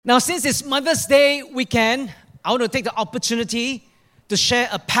Now, since it's Mother's Day weekend, I want to take the opportunity to share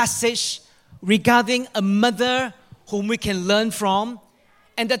a passage regarding a mother whom we can learn from.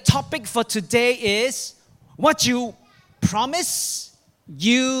 And the topic for today is, what you promise,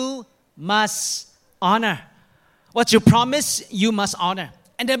 you must honor. What you promise, you must honor.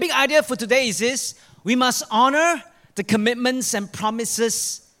 And the big idea for today is this: we must honor the commitments and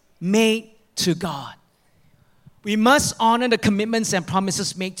promises made to God. We must honor the commitments and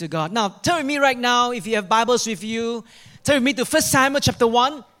promises made to God. Now, turn with me right now, if you have Bibles with you, turn with me to 1 Samuel chapter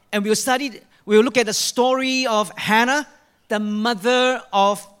 1, and we'll look at the story of Hannah, the mother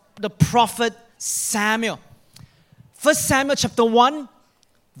of the prophet Samuel. 1 Samuel chapter 1,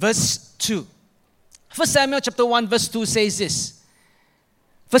 verse 2. 1 Samuel chapter 1, verse 2 says this.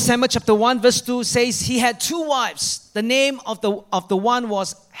 1 Samuel chapter 1, verse 2 says, he had two wives. The name of the one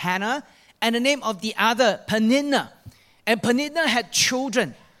was Hannah, and the name of the other, Peninnah. And Peninnah had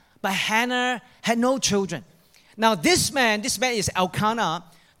children, but Hannah had no children. Now this man is Elkanah.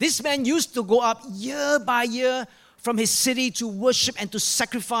 This man used to go up year by year from his city to worship and to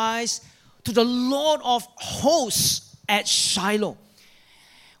sacrifice to the Lord of hosts at Shiloh,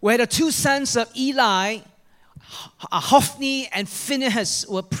 where the two sons of Eli, Hophni and Phinehas,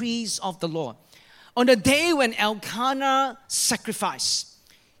 were priests of the Lord. On the day when Elkanah sacrificed,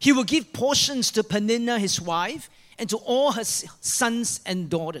 he would give portions to Peninnah, his wife, and to all her sons and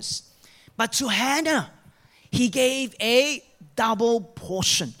daughters. But to Hannah, he gave a double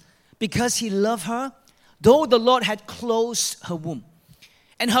portion because he loved her, though the Lord had closed her womb.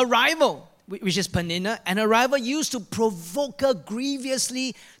 And her rival, which is Peninnah, and her rival used to provoke her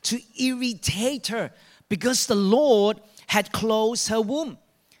grievously to irritate her because the Lord had closed her womb.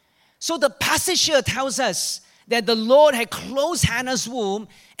 So the passage here tells us that the Lord had closed Hannah's womb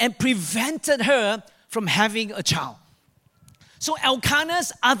and prevented her from having a child. So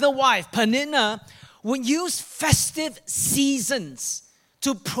Elkanah's other wife, Peninnah, would use festive seasons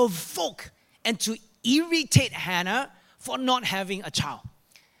to provoke and to irritate Hannah for not having a child.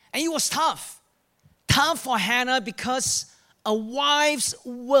 And it was tough. Tough for Hannah because a wife's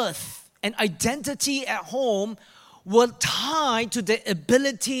worth and identity at home were tied to the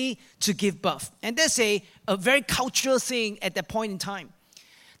ability to give birth. And that's a very cultural thing at that point in time.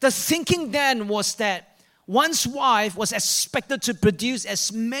 The thinking then was that one's wife was expected to produce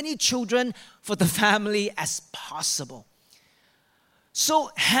as many children for the family as possible. So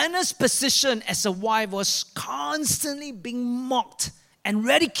Hannah's position as a wife was constantly being mocked and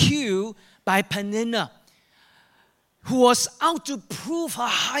ridiculed by Peninnah, who was out to prove her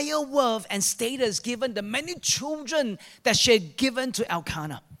higher worth and status given the many children that she had given to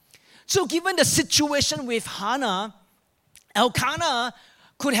Elkanah. So given the situation with Hannah, Elkanah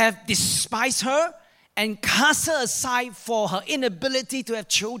could have despised her and cast her aside for her inability to have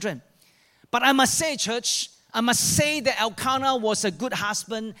children. But I must say, church, that Elkanah was a good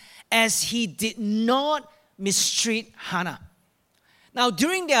husband as he did not mistreat Hannah. Now,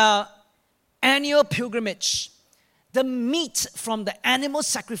 during their annual pilgrimage, the meat from the animal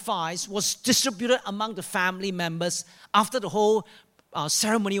sacrifice was distributed among the family members after the whole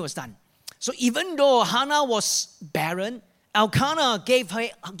ceremony was done. So even though Hannah was barren, Elkanah gave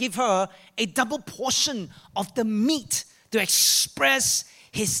her a double portion of the meat to express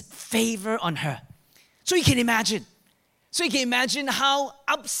his favor on her. So you can imagine how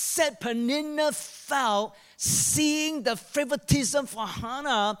upset Peninnah felt seeing the favoritism for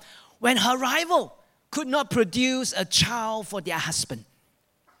Hannah when her rival could not produce a child for their husband.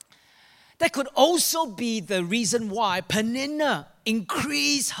 That could also be the reason why Peninnah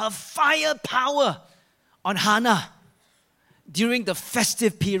increased her firepower on Hannah during the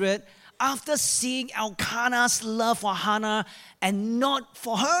festive period after seeing Elkanah's love for Hannah and not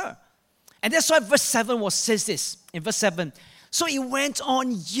for her. And that's why verse 7 says this. In verse 7, so it went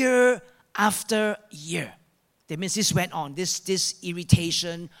on year after year. That means this went on. This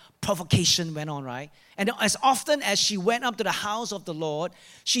irritation, provocation went on, right? And as often as she went up to the house of the Lord,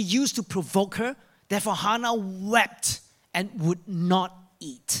 she used to provoke her. Therefore, Hannah wept and would not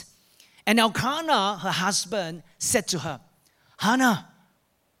eat. And Elkanah, her husband, said to her, Hannah,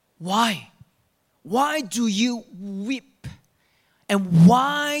 why? Why do you weep? And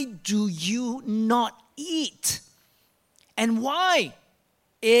why do you not eat? And why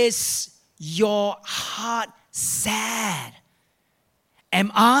is your heart sad?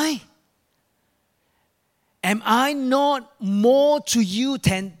 Am I not more to you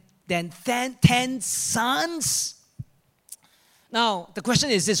than 10 sons? Now, the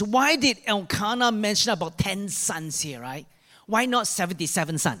question is this: why did Elkanah mention about 10 sons here, right? Why not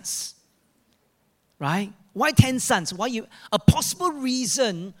 77 sons? Right? Why 10 sons? A possible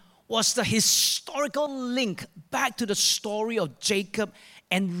reason was the historical link back to the story of Jacob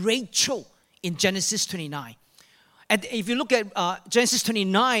and Rachel in Genesis 29. And if you look at Genesis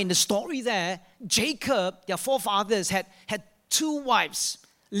 29, the story there, Jacob, their forefathers, had two wives,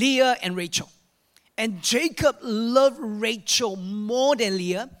 Leah and Rachel. And Jacob loved Rachel more than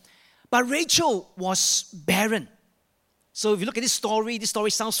Leah, but Rachel was barren. So if you look at this story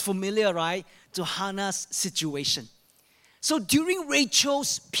sounds familiar, right, to Hannah's situation. So during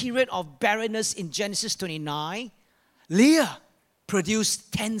Rachel's period of barrenness in Genesis 29, Leah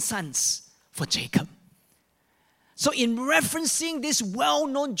produced 10 sons for Jacob. So in referencing this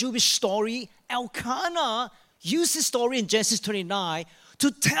well-known Jewish story, Elkanah used this story in Genesis 29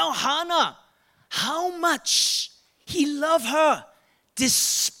 to tell Hannah how much he loved her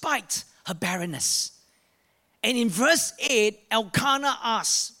despite her barrenness. And in verse 8, Elkanah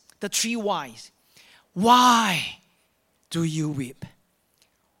asks the three wives, "Why do you weep?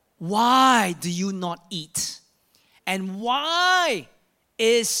 Why do you not eat? And why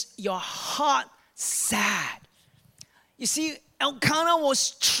is your heart sad?" You see, Elkanah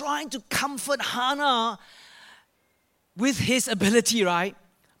was trying to comfort Hannah with his ability, right?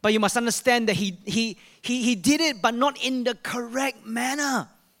 But you must understand that he did it, but not in the correct manner.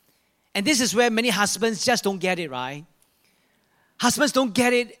 And this is where many husbands just don't get it, right? Husbands don't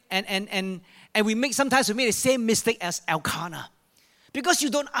get it, and sometimes we make the same mistake as Elkanah. Because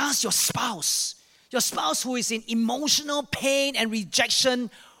you don't ask your spouse who is in emotional pain and rejection,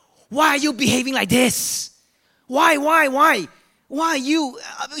 "Why are you behaving like this? Why? Why are you?"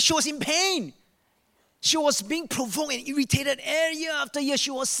 She was in pain. She was being provoked and irritated year after year. She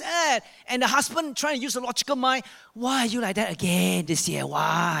was sad. And the husband trying to use the logical mind, "Why are you like that again this year?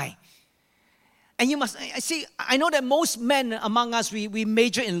 Why?" And I know that most men among us, we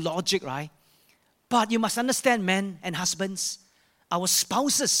major in logic, right? But you must understand, men and husbands, our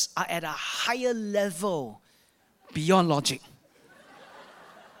spouses are at a higher level beyond logic.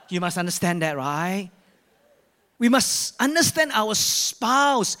 You must understand that, right? We must understand our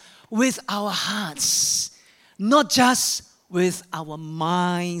spouse with our hearts, not just with our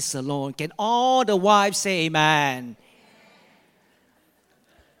minds alone. Can all the wives say amen?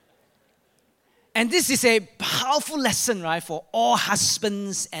 And this is a powerful lesson, right, for all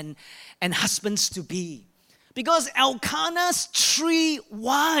husbands and husbands to be. Because Elkanah's three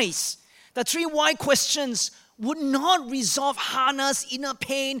whys, the three why questions, would not resolve Hannah's inner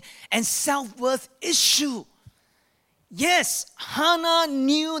pain and self-worth issue. Yes, Hannah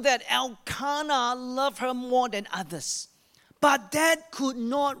knew that Elkanah loved her more than others. But that could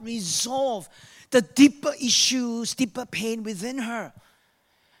not resolve the deeper issues, deeper pain within her.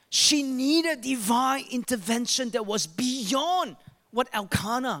 She needed divine intervention that was beyond what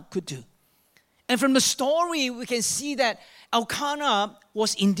Elkanah could do. And from the story, we can see that Elkanah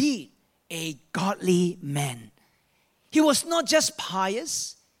was indeed a godly man. He was not just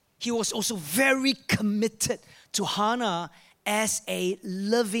pious, he was also very committed to Hannah as a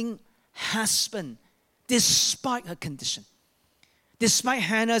loving husband, despite her condition. Despite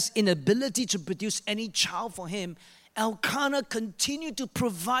Hannah's inability to produce any child for him, Elkanah continued to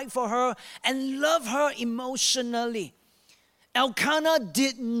provide for her and love her emotionally. Elkanah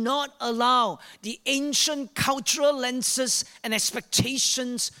did not allow the ancient cultural lenses and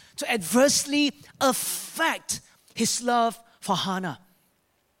expectations to adversely affect his love for Hannah.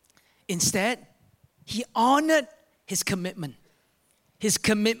 Instead, he honored his commitment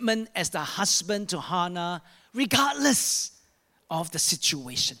as the husband to Hannah, regardless of the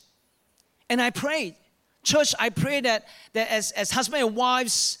situation. And I pray, church, that as husband and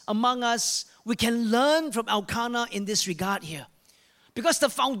wives among us, we can learn from Elkanah in this regard here. Because the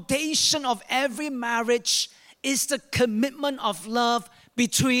foundation of every marriage is the commitment of love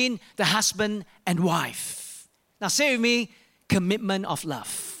between the husband and wife. Now say with me, commitment of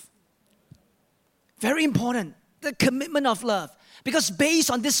love. Very important, the commitment of love. Because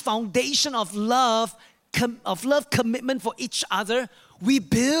based on this foundation of love, commitment for each other, we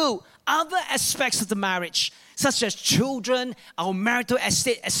build other aspects of the marriage, such as children, our marital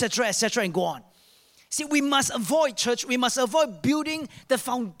estate, etc., and go on. See, we must avoid building the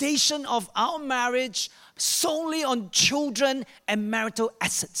foundation of our marriage solely on children and marital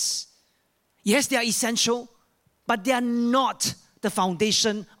assets. Yes, they are essential, but they are not the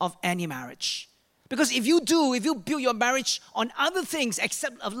foundation of any marriage. Because if you build your marriage on other things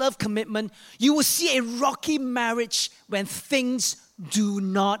except of love commitment, you will see a rocky marriage when things do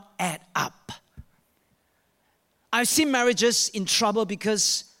not add up. I've seen marriages in trouble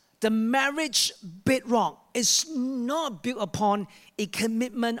because the marriage bedrock is not built upon a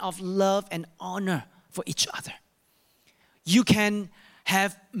commitment of love and honor for each other. You can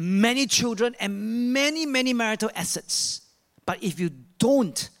have many children and many, many marital assets, but if you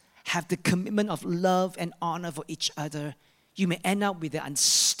don't have the commitment of love and honor for each other, you may end up with an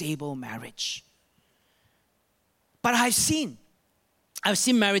unstable marriage. But I've seen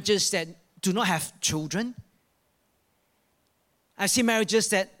marriages that do not have children. I've seen marriages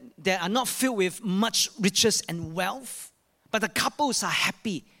that are not filled with much riches and wealth, but the couples are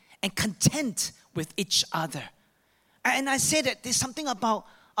happy and content with each other. And I say that there's something about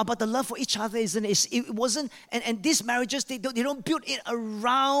the love for each other, isn't it? It wasn't, and these marriages, they don't build it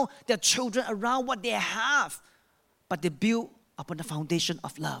around their children, around what they have, but they build upon the foundation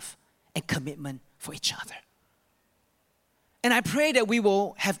of love and commitment for each other. And I pray that we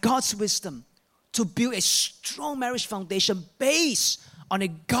will have God's wisdom to build a strong marriage foundation based on a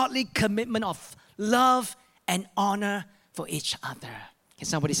godly commitment of love and honor for each other. Can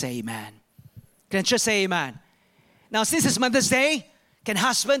somebody say amen? Can I just say amen? Now, since it's Mother's Day, can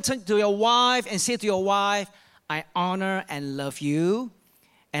husband turn to your wife and say to your wife, I honor and love you?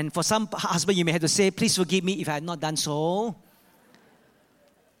 And for some husband, you may have to say, please forgive me if I have not done so.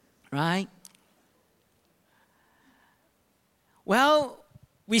 Right? Well,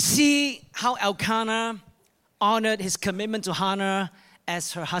 we see how Elkanah honored his commitment to Hannah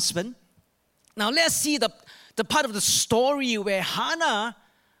as her husband. Now let's see the part of the story where Hannah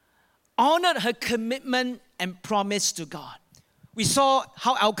honored her commitment and promise to God. We saw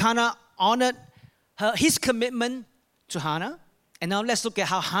how Elkanah honored his commitment to Hannah. And now let's look at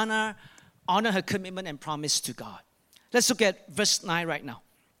how Hannah honored her commitment and promise to God. Let's look at verse 9 right now.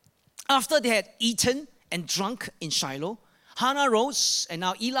 After they had eaten and drunk in Shiloh, Hannah rose, and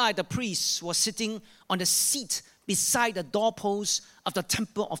now Eli the priest was sitting on the seat beside the doorpost of the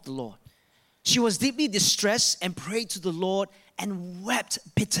temple of the Lord. She was deeply distressed and prayed to the Lord and wept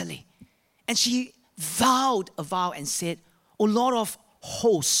bitterly. And she vowed a vow and said, O Lord of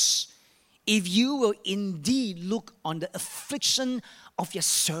hosts, if you will indeed look on the affliction of your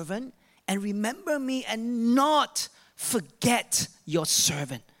servant and remember me and not forget your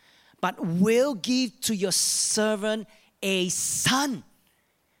servant, but will give to your servant a son,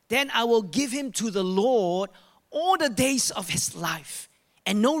 then I will give him to the Lord all the days of his life,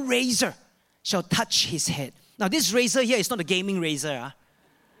 and no razor shall touch his head. Now this razor here is not a gaming razor.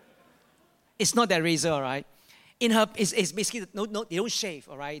 It's not that razor, all right? It's basically, no, they don't shave,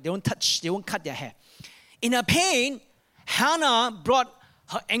 all right? They don't touch, they won't cut their hair. In her pain, Hannah brought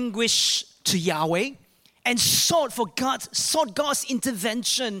her anguish to Yahweh and sought God's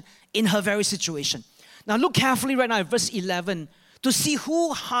intervention in her very situation. Now look carefully right now at verse 11 to see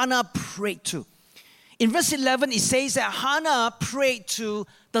who Hannah prayed to. In verse 11, it says that Hannah prayed to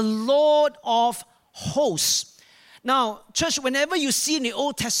the Lord of hosts. Now, church, whenever you see in the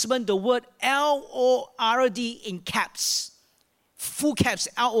Old Testament the word L-O-R-D in caps, full caps,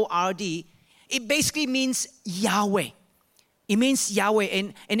 L-O-R-D, it basically means Yahweh. It means Yahweh.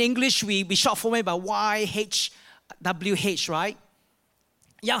 In English, we short form it by Y-H-W-H, right?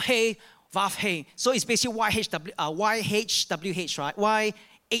 Yahweh, Vav-He. So it's basically Y-H-W-H, right?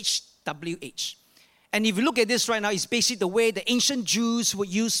 Y-H-W-H. And if you look at this right now, it's basically the way the ancient Jews would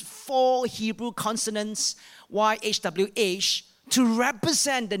use 4 Hebrew consonants, Y-H-W-H, to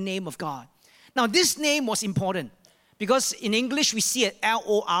represent the name of God. Now, this name was important because in English, we see it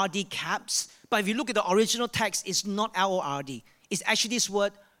L-O-R-D caps. But if you look at the original text, it's not L-O-R-D. It's actually this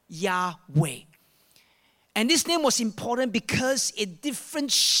word, Yahweh. And this name was important because it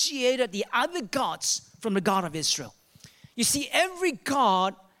differentiated the other gods from the God of Israel. You see, every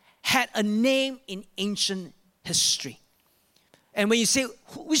god had a name in ancient history. And when you say,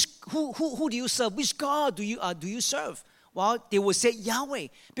 who do you serve? Which God do you serve? Well, they will say Yahweh.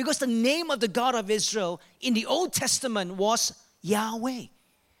 Because the name of the God of Israel in the Old Testament was Yahweh.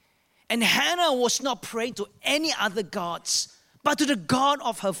 And Hannah was not praying to any other gods, but to the God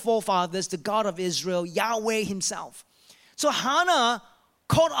of her forefathers, the God of Israel, Yahweh himself. So Hannah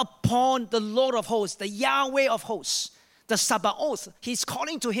called upon the Lord of hosts, the Yahweh of hosts, the Sabaoth. He's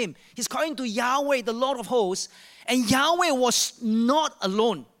calling to him. He's calling to Yahweh, the Lord of hosts. And Yahweh was not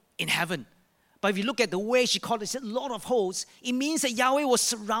alone in heaven. But if you look at the way she called it, Lord of hosts, it means that Yahweh was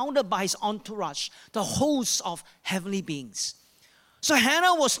surrounded by his entourage, the hosts of heavenly beings. So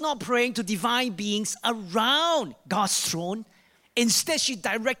Hannah was not praying to divine beings around God's throne. Instead, she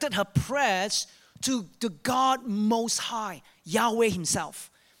directed her prayers to the God Most High, Yahweh himself.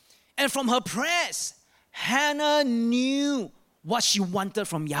 And from her prayers, Hannah knew what she wanted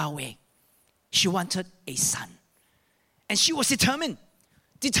from Yahweh. She wanted a son. And she was determined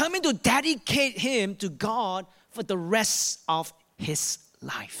to dedicate him to God for the rest of his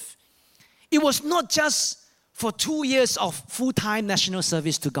life. It was not just for 2 years of full-time national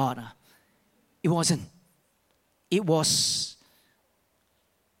service to God. It wasn't. It was,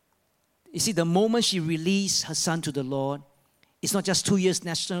 you see, the moment she released her son to the Lord, it's not just 2 years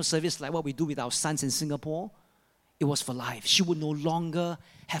national service like what we do with our sons in Singapore. It was for life. She would no longer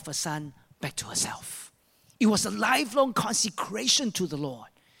have her son back to herself. It was a lifelong consecration to the Lord.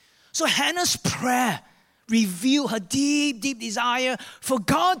 So Hannah's prayer revealed her deep, deep desire for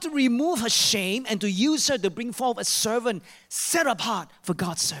God to remove her shame and to use her to bring forth a servant set apart for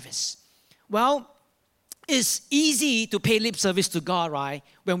God's service. Well, it's easy to pay lip service to God, right?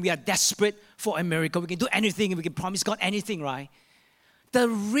 When we are desperate for a miracle. We can do anything, we can promise God anything, right? The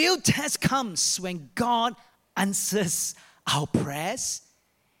real test comes when God answers our prayers,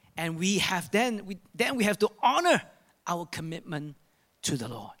 and we have to honor our commitment to the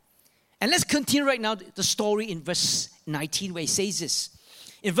Lord. And let's continue right now the story in verse 19 where it says this.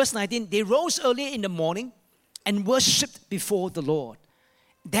 In verse 19, they rose early in the morning and worshipped before the Lord.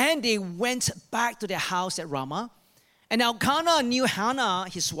 Then they went back to their house at Ramah. And Elkanah knew Hannah,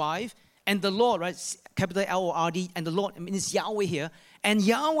 his wife, and the Lord, right? Capital L-O-R-D, and the Lord, I mean, it's Yahweh here. And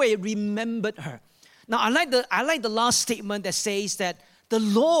Yahweh remembered her. Now, I like the last statement that says that the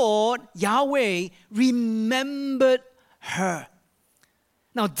Lord, Yahweh, remembered her.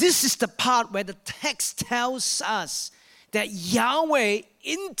 Now, this is the part where the text tells us that Yahweh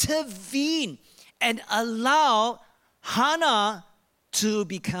intervened and allowed Hannah to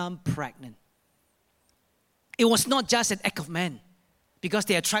become pregnant. It was not just an act of man, because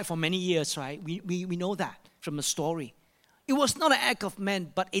they had tried for many years, right? We know that from the story. It was not an act of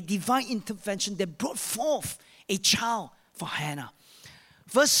man, but a divine intervention that brought forth a child for Hannah.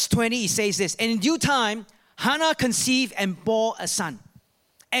 Verse 20, it says this, and in due time, Hannah conceived and bore a son.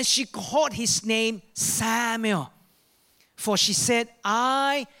 And she called his name Samuel. For she said,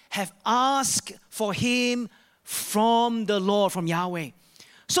 I have asked for him from the Lord, from Yahweh.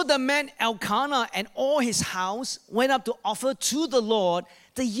 So the man Elkanah and all his house went up to offer to the Lord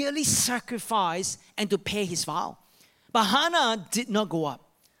the yearly sacrifice and to pay his vow. But Hannah did not go up.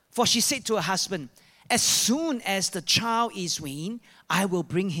 For she said to her husband, as soon as the child is weaned, I will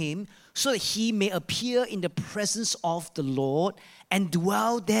bring him so that he may appear in the presence of the Lord and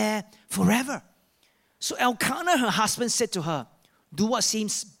dwell there forever. So Elkanah, her husband, said to her, do what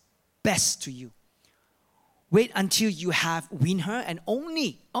seems best to you. Wait until you have weaned her, and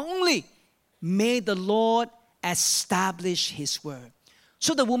only may the Lord establish his word.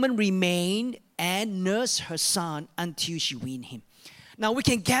 So the woman remained and nursed her son until she weaned him. Now we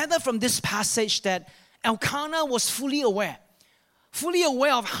can gather from this passage that Elkanah was fully aware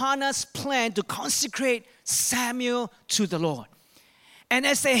of Hannah's plan to consecrate Samuel to the Lord. And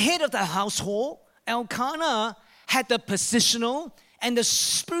as the head of the household, Elkanah had the positional and the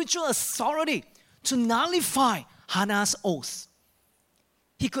spiritual authority to nullify Hannah's oath.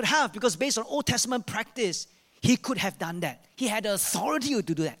 He could have, because based on Old Testament practice, he could have done that. He had the authority to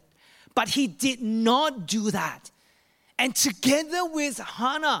do that. But he did not do that. And together with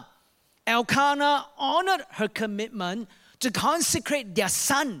Hannah, Elkanah honored her commitment to consecrate their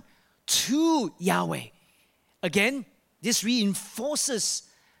son to Yahweh. Again, this reinforces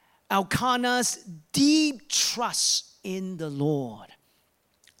Elkanah's deep trust in the Lord.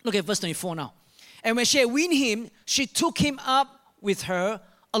 Look at verse 24 now. And when she had weaned him, she took him up with her,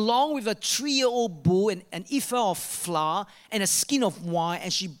 along with a 3-year-old bull and an ephah of flour and a skin of wine,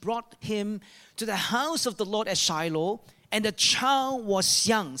 and she brought him to the house of the Lord at Shiloh, and the child was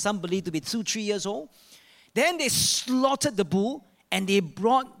young, some believe to be 2-3 years old. Then they slaughtered the bull, and they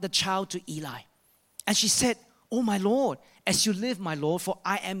brought the child to Eli. And she said, oh my Lord, as you live, my Lord, for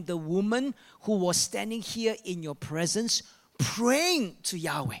I am the woman who was standing here in your presence, praying to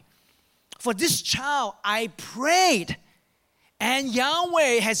Yahweh. For this child I prayed, and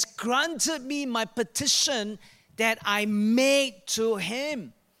Yahweh has granted me my petition that I made to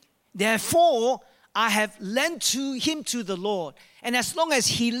him. Therefore, I have lent to him to the Lord. And as long as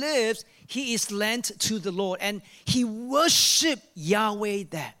he lives, he is lent to the Lord. And he worshiped Yahweh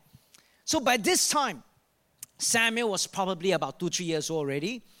there. So by this time, Samuel was probably about 2-3 years old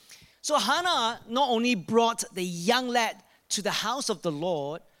already. So Hannah not only brought the young lad to the house of the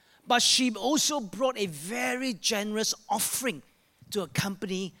Lord, but she also brought a very generous offering to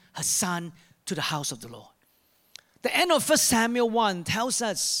accompany her son to the house of the Lord. The end of 1 Samuel 1 tells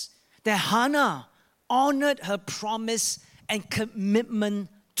us that Hannah honored her promise and commitment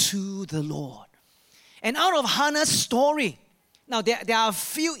to the Lord. And out of Hannah's story, now there are a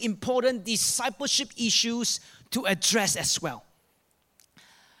few important discipleship issues to address as well.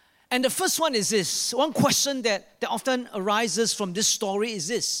 And the first one is this. One question that often arises from this story is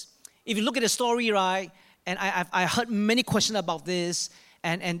this. If you look at the story, right, and I heard many questions about this,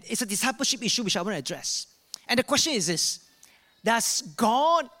 and it's a discipleship issue which I want to address. And the question is this: does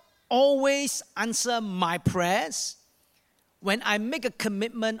God always answer my prayers when I make a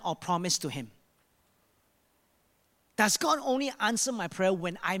commitment or promise to Him? Does God only answer my prayer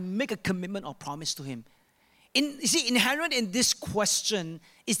when I make a commitment or promise to Him? You see, inherent in this question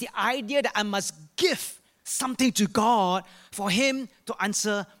is the idea that I must give something to God for Him to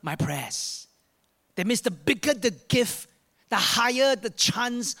answer my prayers. That means the bigger the gift, the higher the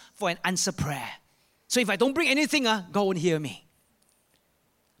chance for an answered prayer. So if I don't bring anything, God won't hear me.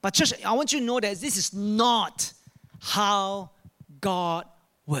 But church, I want you to know that this is not how God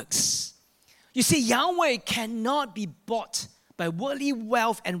works. You see, Yahweh cannot be bought by worldly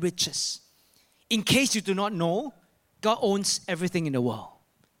wealth and riches. In case you do not know, God owns everything in the world.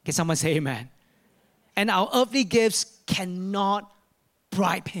 Can someone say amen? And our earthly gifts cannot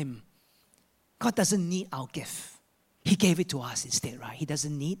bribe Him. God doesn't need our gift. He gave it to us instead, right? He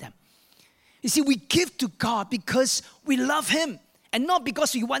doesn't need them. You see, we give to God because we love Him and not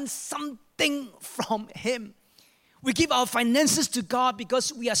because we want something from Him. We give our finances to God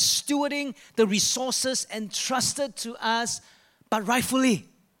because we are stewarding the resources entrusted to us, but rightfully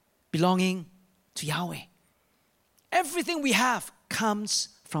belonging to Yahweh. Everything we have comes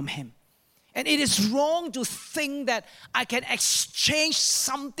from Him. And it is wrong to think that I can exchange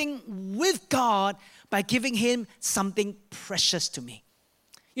something with God by giving Him something precious to me.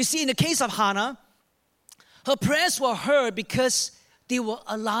 You see, in the case of Hannah, her prayers were heard because they were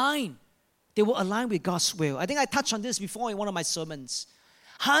aligned. They were aligned with God's will. I think I touched on this before in one of my sermons.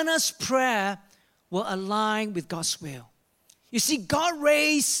 Hannah's prayer were aligned with God's will. You see, God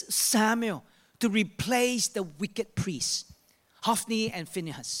raised Samuel to replace the wicked priests, Hophni and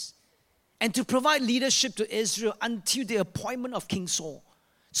Phinehas, and to provide leadership to Israel until the appointment of King Saul.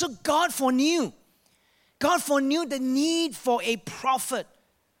 So God foreknew the need for a prophet,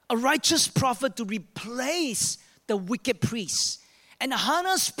 a righteous prophet to replace the wicked priests. And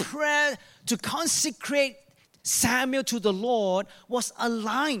Hannah's prayer to consecrate Samuel to the Lord was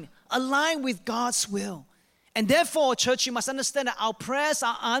aligned with God's will. And therefore, church, you must understand that our prayers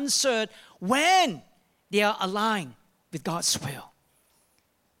are answered when they are aligned with God's will.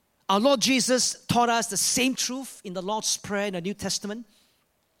 Our Lord Jesus taught us the same truth in the Lord's Prayer in the New Testament,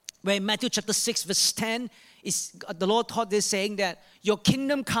 where in Matthew chapter 6, verse 10, the Lord taught this, saying that your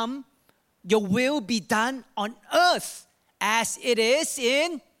kingdom come, your will be done on earth as it is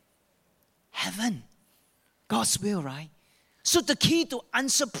in heaven. God's will, right? So the key to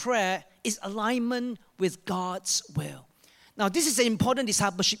answer prayer is alignment with God's will. Now, this is an important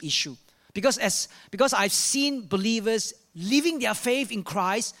discipleship issue because I've seen believers leaving their faith in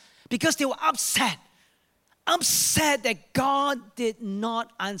Christ because they were upset that God did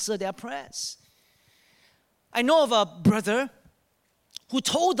not answer their prayers. I know of a brother who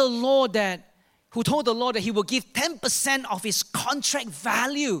told the Lord that he will give 10% of his contract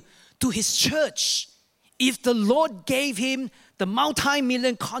value to his church if the Lord gave him the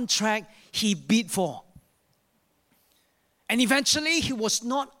multi-million contract he bid for. And eventually, he was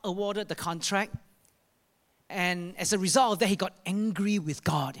not awarded the contract. And as a result of that, he got angry with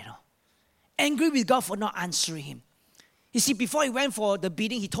God, Angry with God for not answering him. You see, before he went for the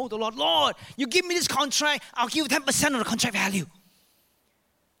bidding, he told the Lord, Lord, you give me this contract, I'll give you 10% of the contract value.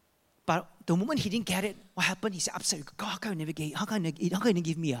 But the moment he didn't get it, what happened? He said, upset with God, how come you didn't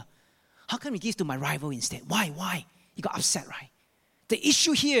give me how come you give to my rival instead? Why? He got upset, right? The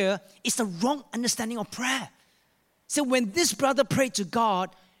issue here is the wrong understanding of prayer. So when this brother prayed to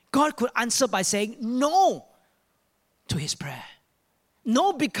God, God could answer by saying no to his prayer.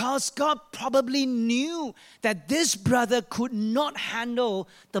 No, because God probably knew that this brother could not handle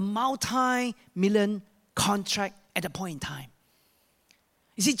the multi-million contract at a point in time.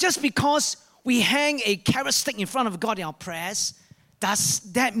 You see, just because we hang a carrot stick in front of God in our prayers, does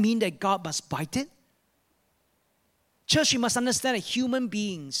that mean that God must bite it? Church, you must understand that human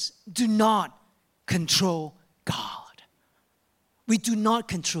beings do not control God. We do not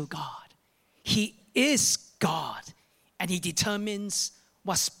control God. He is God, and He determines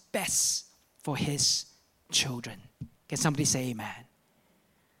what's best for His children. Can somebody say amen?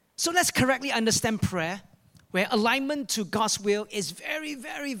 So let's correctly understand prayer, where alignment to God's will is very,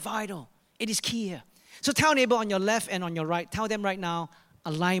 very vital. It is key here. So tell neighbor on your left and on your right, tell them right now,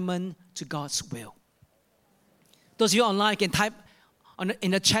 alignment to God's will. Those of you online can type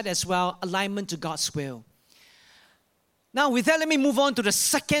in the chat as well, alignment to God's will. Now with that, let me move on to the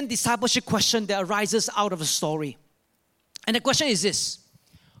second discipleship question that arises out of the story. And the question is this: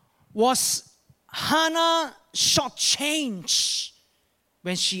 was Hannah shortchanged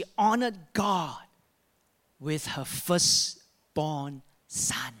when she honored God with her firstborn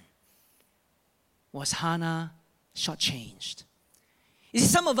son. Was Hannah shortchanged? You see,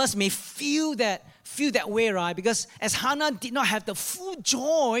 some of us may feel that way, right? Because as Hannah did not have the full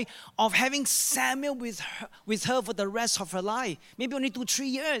joy of having Samuel with her for the rest of her life, maybe only 2-3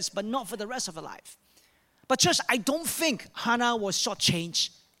 years, but not for the rest of her life. But church, I don't think Hannah was shortchanged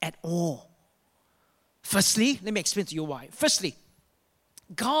at all. Firstly, let me explain to you why. Firstly,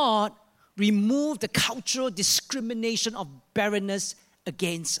 God removed the cultural discrimination of barrenness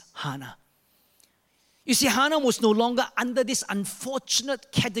against Hannah. You see, Hannah was no longer under this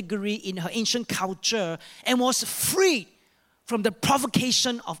unfortunate category in her ancient culture and was freed from the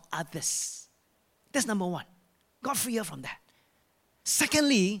provocation of others. That's number one. God freed her from that.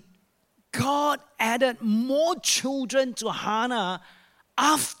 Secondly, God added more children to Hannah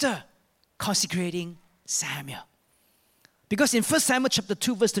after consecrating Samuel. Because in 1 Samuel chapter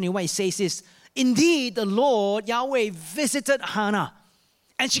 2, verse 21, it says this, "Indeed, the Lord, Yahweh, visited Hannah,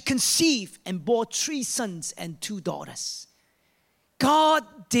 and she conceived and bore 3 sons and 2 daughters. God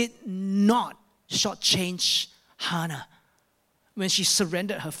did not shortchange Hannah when she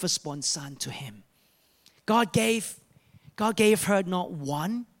surrendered her firstborn son to him. God gave her not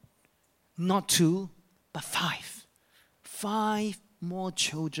 1, not 2, but 5. 5 more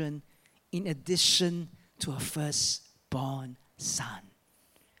children in addition to her firstborn son.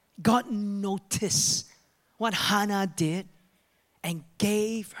 God noticed what Hannah did and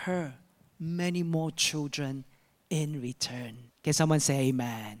gave her many more children in return. Can someone say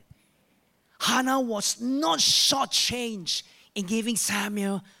amen? Hannah was not shortchanged in giving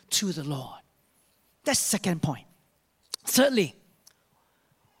Samuel to the Lord. That's the second point. Thirdly,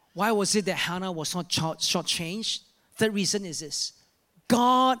 why was it that Hannah was not shortchanged? Third reason is this: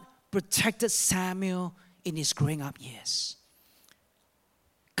 God protected Samuel in his growing up years.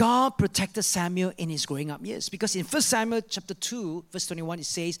 God protected Samuel in his growing up years. Because in 1 Samuel chapter 2, verse 21, it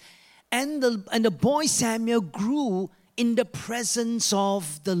says, And the boy Samuel grew in the presence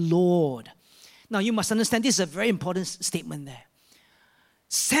of the Lord. Now you must understand, this is a very important statement there.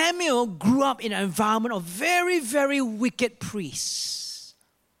 Samuel grew up in an environment of very, very wicked priests.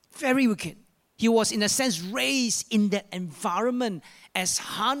 Very wicked. He was, in a sense, raised in that environment as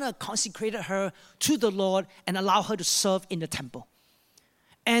Hannah consecrated her to the Lord and allowed her to serve in the temple.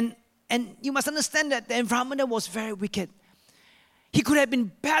 And you must understand that the environment was very wicked. He could have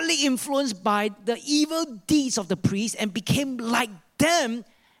been badly influenced by the evil deeds of the priests and became like them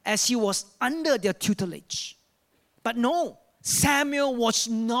as he was under their tutelage. But no, Samuel was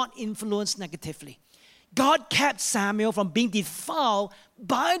not influenced negatively. God kept Samuel from being defiled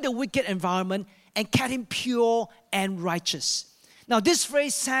by the wicked environment and kept him pure and righteous. Now this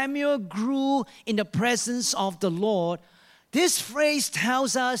phrase, Samuel grew in the presence of the Lord, this phrase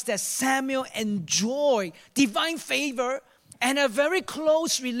tells us that Samuel enjoyed divine favor and a very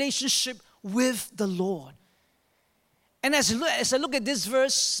close relationship with the Lord. And as I look at this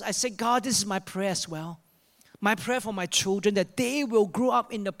verse, I say, God, this is my prayer as well. My prayer for my children, that they will grow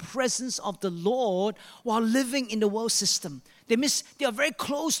up in the presence of the Lord while living in the world system. They are very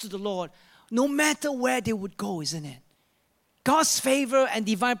close to the Lord, no matter where they would go, isn't it? God's favor and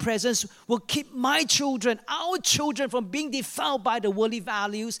divine presence will keep my children, our children, from being defiled by the worldly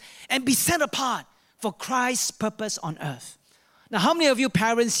values and be set apart for Christ's purpose on earth. Now, how many of you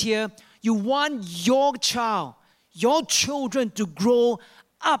parents here, you want your child, your children to grow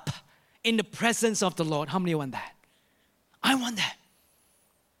up in the presence of the Lord? How many want that? I want that.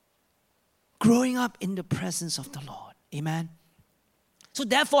 Growing up in the presence of the Lord. Amen. So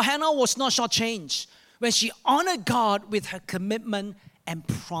therefore, Hannah was not shortchanged when she honored God with her commitment and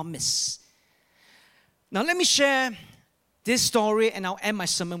promise. Now let me share this story and I'll end my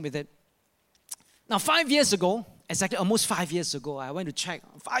sermon with it. Now 5 years ago, exactly almost 5 years ago, I went to check.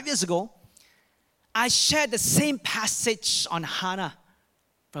 5 years ago, I shared the same passage on Hannah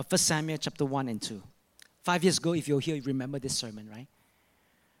from 1 Samuel chapter 1 and 2. 5 years ago, if you're here, you remember this sermon, right?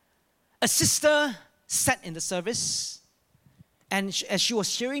 A sister sat in the service, and as she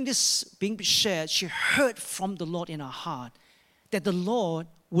was hearing this being shared, she heard from the Lord in her heart that the Lord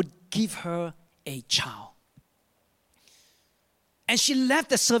would give her a child. And she left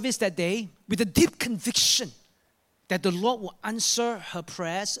the service that day with a deep conviction that the Lord will answer her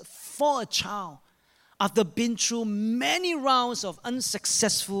prayers for a child after being through many rounds of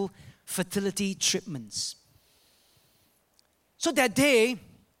unsuccessful fertility treatments. So that day,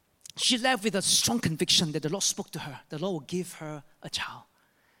 she left with a strong conviction that the Lord spoke to her. The Lord will give her a child.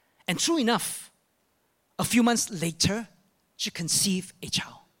 And true enough, a few months later, she conceived a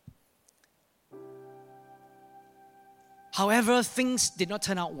child. However, things did not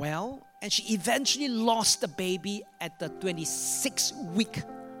turn out well, and she eventually lost the baby at the 26th week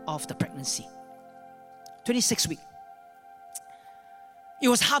of the pregnancy. 26th week. It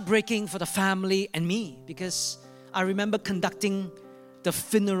was heartbreaking for the family and me because I remember conducting the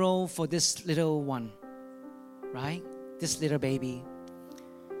funeral for this little one, right? This little baby.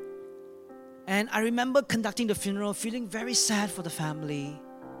 And I remember conducting the funeral, feeling very sad for the family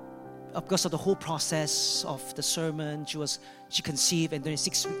because of the whole process of the sermon. She conceived, and then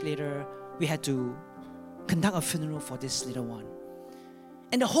 6 weeks later, we had to conduct a funeral for this little one.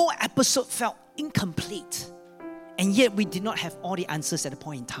 And the whole episode felt incomplete. And yet we did not have all the answers at the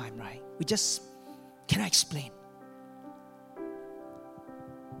point in time, right? We just cannot explain.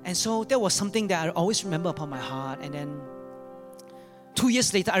 And so that was something that I always remember upon my heart. And then 2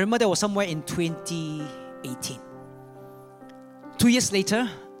 years later, I remember that was somewhere in 2018. 2 years later,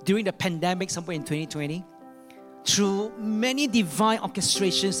 during the pandemic, somewhere in 2020, through many divine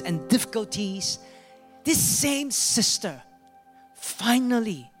orchestrations and difficulties, this same sister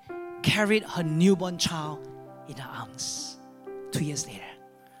finally carried her newborn child in her arms 2 years later.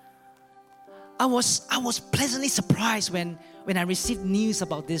 I was pleasantly surprised when I received news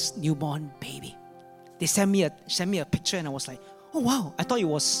about this newborn baby. They sent me a picture, and I was like, oh wow, I thought it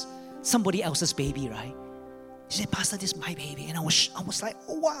was somebody else's baby, right? She said, Pastor, this is my baby. And I was like,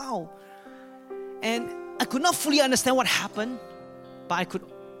 oh wow. And I could not fully understand what happened, but I could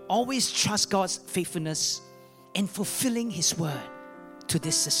always trust God's faithfulness in fulfilling His word to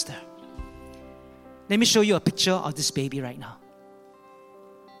this sister. Let me show you a picture of this baby right now.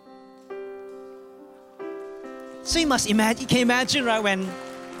 So you can imagine, right, when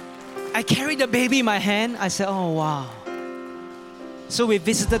I carried the baby in my hand, I said, oh wow. So we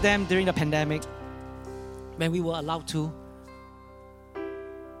visited them during the pandemic when we were allowed to.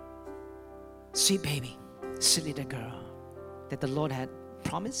 Sweet baby, sweet little girl that the Lord had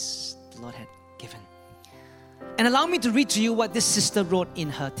promised, the Lord had given. And allow me to read to you what this sister wrote in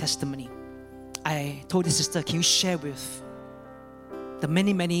her testimony. I told this sister, can you share with the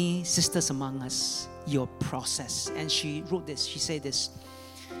many, many sisters among us your process? And she wrote this. She said this.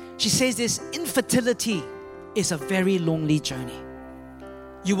 She says this: infertility is a very lonely journey.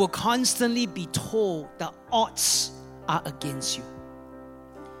 You will constantly be told the odds are against you.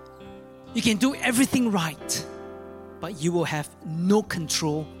 You can do everything right, but you will have no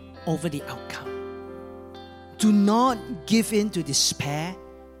control over the outcome. Do not give in to despair,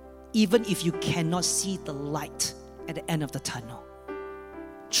 even if you cannot see the light at the end of the tunnel.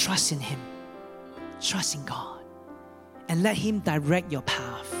 Trust in Him. Trust in God. And let Him direct your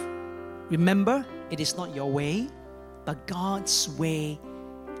path. Remember, it is not your way, but God's way.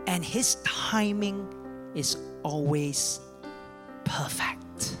 And His timing is always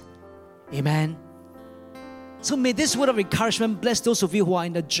perfect. Amen. So may this word of encouragement bless those of you who are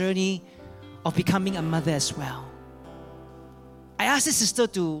in the journey of becoming a mother as well. I asked this sister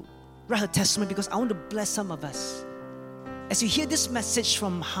to write her testimony because I want to bless some of us. As you hear this message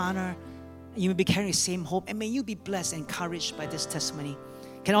from Hannah, you may be carrying the same hope, and may you be blessed and encouraged by this testimony.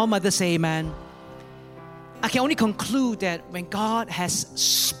 Can all mothers say amen? I can only conclude that when God has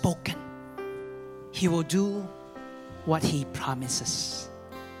spoken, He will do what He promises.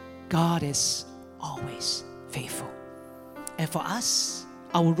 God is always faithful. And for us,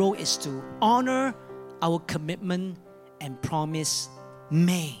 our role is to honor our commitment and promise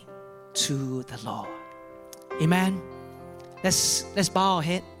made to the Lord. Amen. Let's bow our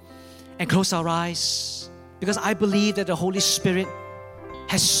head and close our eyes, because I believe that the Holy Spirit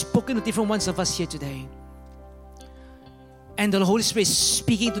has spoken to different ones of us here today. And the Holy Spirit is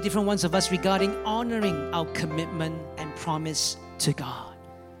speaking to different ones of us regarding honoring our commitment and promise to God.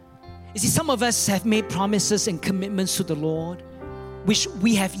 You see, some of us have made promises and commitments to the Lord which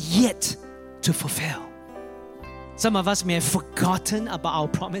we have yet to fulfill. Some of us may have forgotten about our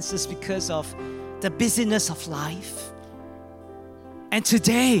promises because of the busyness of life. And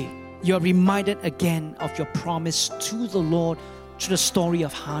today, you're reminded again of your promise to the Lord through the story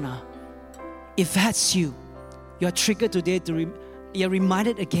of Hannah. If that's you, you're triggered today you're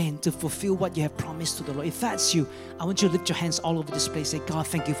reminded again to fulfill what you have promised to the Lord. If that's you, I want you to lift your hands all over this place. Say, God,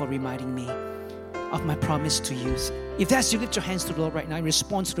 thank you for reminding me of my promise to you. If that's you, lift your hands to the Lord right now in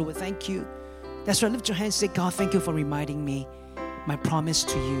response to the word, thank you. That's right, lift your hands. Say, God, thank you for reminding me my promise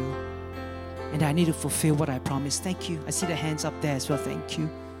to you. And I need to fulfill what I promised. Thank you. I see the hands up there as well. Thank you.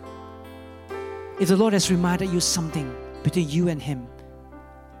 If the Lord has reminded you something between you and Him,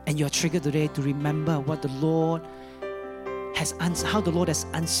 and you're triggered today to remember what the Lord has answered, how the Lord has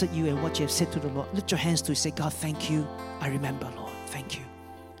answered you and what you have said to the Lord, lift your hands to say, God, thank you. I remember, Lord. Thank you.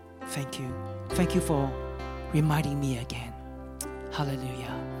 Thank you. Thank you for reminding me again.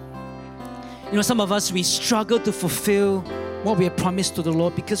 Hallelujah. You know, some of us, we struggle to fulfill what we have promised to the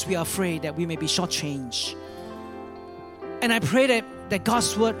Lord because we are afraid that we may be shortchanged. And I pray that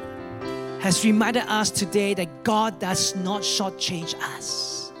God's word has reminded us today that God does not shortchange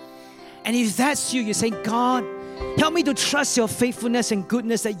us. And if that's you, you're saying, God, help me to trust your faithfulness and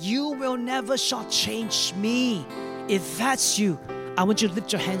goodness, that you will never shortchange me. If that's you, I want you to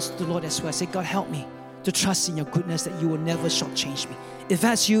lift your hands to the Lord as well. Say, God, help me to trust in your goodness, that you will never shortchange me. If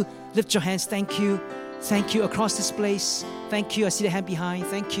that's you, lift your hands. Thank you. Thank you across this place. Thank you. I see the hand behind.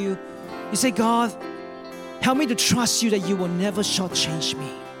 Thank you. You say, God, help me to trust you that you will never shortchange me.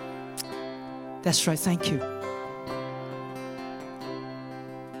 That's right. Thank you.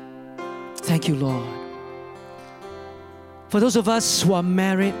 Thank you, Lord. For those of us who are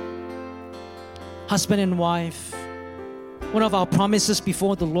married, husband and wife, one of our promises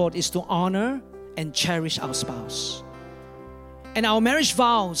before the Lord is to honor and cherish our spouse. And our marriage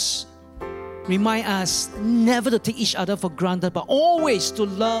vows remind us never to take each other for granted, but always to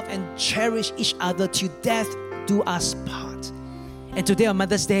love and cherish each other till death do us part. And today on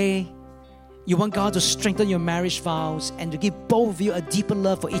Mother's Day, you want God to strengthen your marriage vows and to give both of you a deeper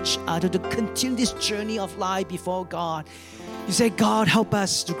love for each other, to continue this journey of life before God. You say, God, help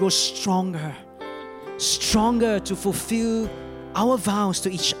us to grow stronger to fulfill our vows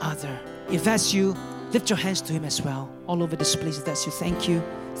to each other. If that's you, lift your hands to Him as well. All over this place, if that's you. Thank you.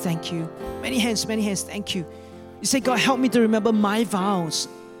 Thank you. Many hands. Thank you. You say, God, help me to remember my vows,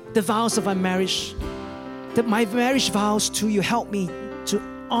 the vows of my marriage, that my marriage vows to you. Help me to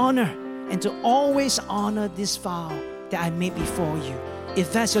honor and to always honor this vow that I made before you.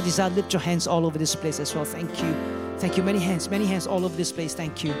 If that's your desire, lift your hands all over this place as well. Thank you. Thank you. Many hands all over this place.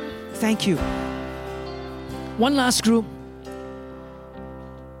 Thank you. Thank you. One last group.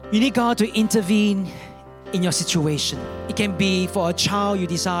 You need God to intervene in your situation. It can be for a child you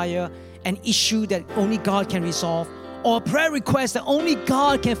desire, an issue that only God can resolve, or a prayer request that only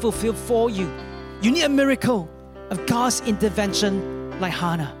God can fulfill for you. You need a miracle of God's intervention like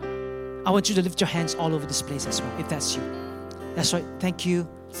Hannah. I want you to lift your hands all over this place as well, if that's you. That's right. Thank you.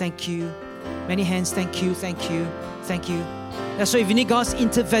 Thank you. Many hands. Thank you. Thank you. Thank you. That's right. If you need God's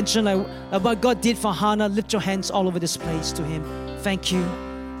intervention like what God did for Hannah, lift your hands all over this place to Him. Thank you.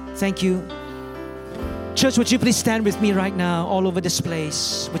 Thank you. Church, would you please stand with me right now all over this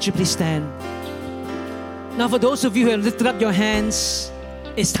place? Would you please stand? Now, for those of you who have lifted up your hands,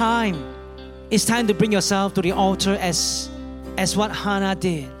 it's time. It's time to bring yourself to the altar as what Hannah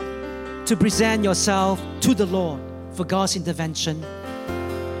did, to present yourself to the Lord for God's intervention.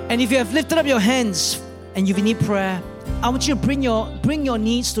 And if you have lifted up your hands and you need prayer, I want you to bring your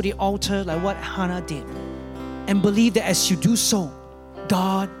needs to the altar like what Hannah did, and believe that as you do so,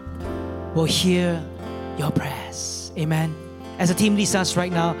 God will hear your prayers. Amen. As the team leads us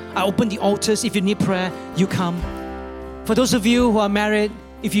right now, I open the altars. If you need prayer, you come. For those of you who are married,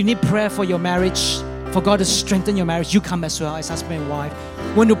 if you need prayer for your marriage, for God to strengthen your marriage, you come as well as husband and wife.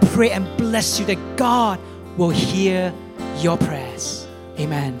 I want to pray and bless you that God will hear your prayers.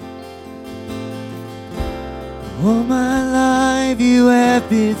 Amen. All my life you have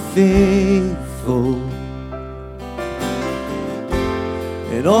been faithful,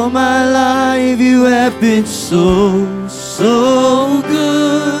 and all my life you have been so, so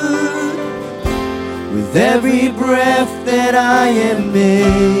good. With every breath that I am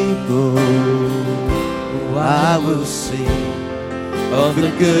able, I will sing of the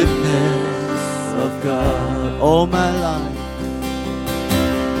goodness of God. All my life,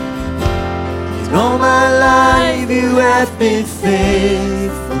 and all my life you have been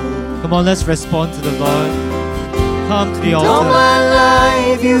faithful. Come on, let's respond to the Lord. Come to the altar. All my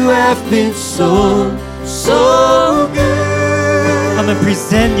life you have been so, so good. Come and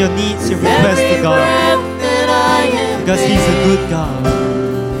present your needs, your requests to God, because He's a good God.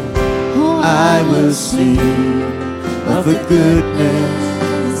 I will sing of the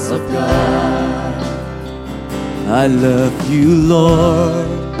goodness of God. I love you, Lord.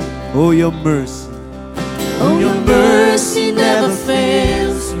 Oh, your mercy. Oh, your mercy never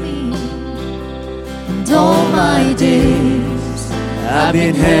fails me. And all my days I've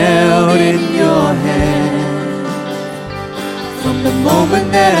been held in your hand. From the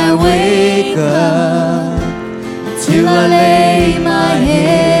moment that I wake up till I lay my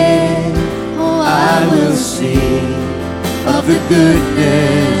head, oh, I will sing of the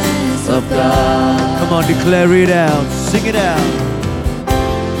goodness of God. Come on, declare it out, sing it out.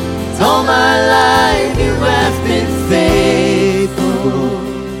 All my life you have been faithful,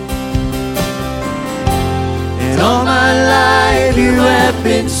 and all my life you have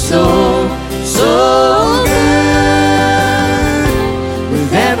been so, so good.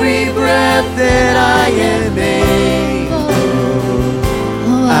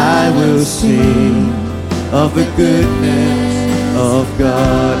 will sing of the goodness of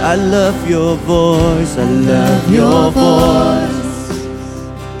God. I love your voice, I love your voice.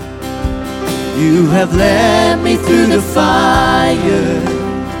 You have led me through the fire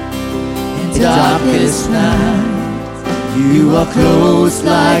in darkest night. You are close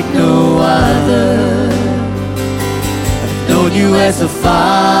like no other. I've known you as a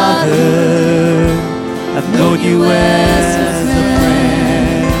father, I've known you as a friend.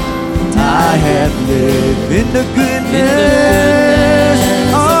 I have lived in the goodness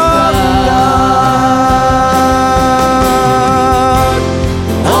of God.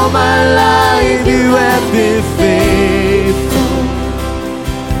 All my life you have been faithful.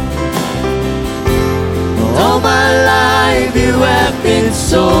 All my life you have been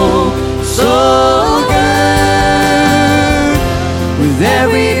so, so good. With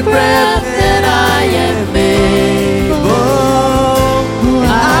every breath that I am able, I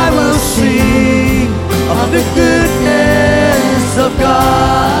will sing of the goodness of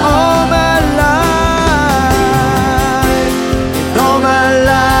God. All my life, all my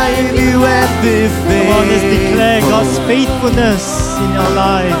life you have been faithful. Come on, let's declare God's faithfulness in our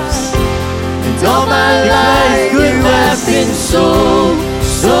lives. And all my life you have been so,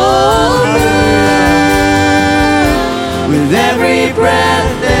 so good. With every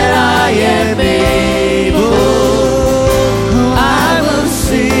breath that I am able, I will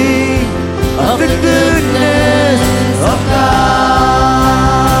sing of the goodness of God.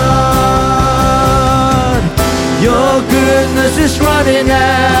 Your goodness is running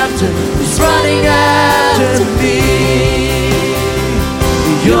after, it's running after me.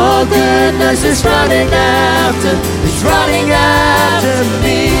 Your goodness is running after, it's running after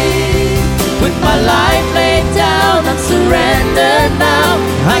me. With my life laid down, I'm surrendered now.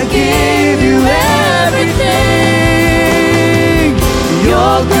 I give you everything.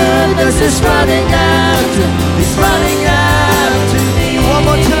 Your goodness is running after, it's running after me. One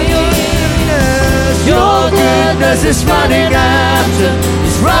more time, your goodness. Your goodness is running after,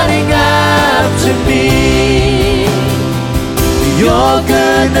 it's running after me. Your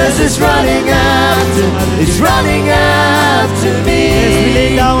goodness is running after, it's running after me. Yes, we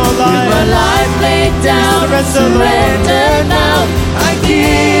lay down our With my lives. life laid down, I surrender now. I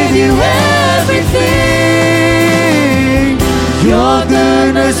give you everything. Your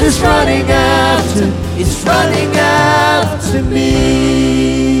goodness is running after, it's running after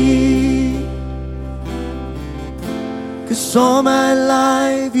me. 'Cause all my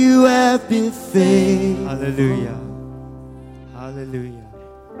life you have been faithful. Hallelujah. Hallelujah.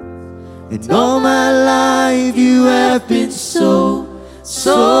 And all my life you have been so,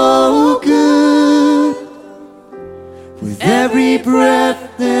 so good. With every breath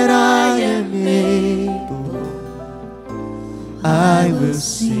that I am able, I will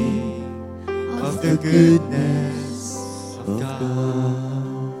sing of the goodness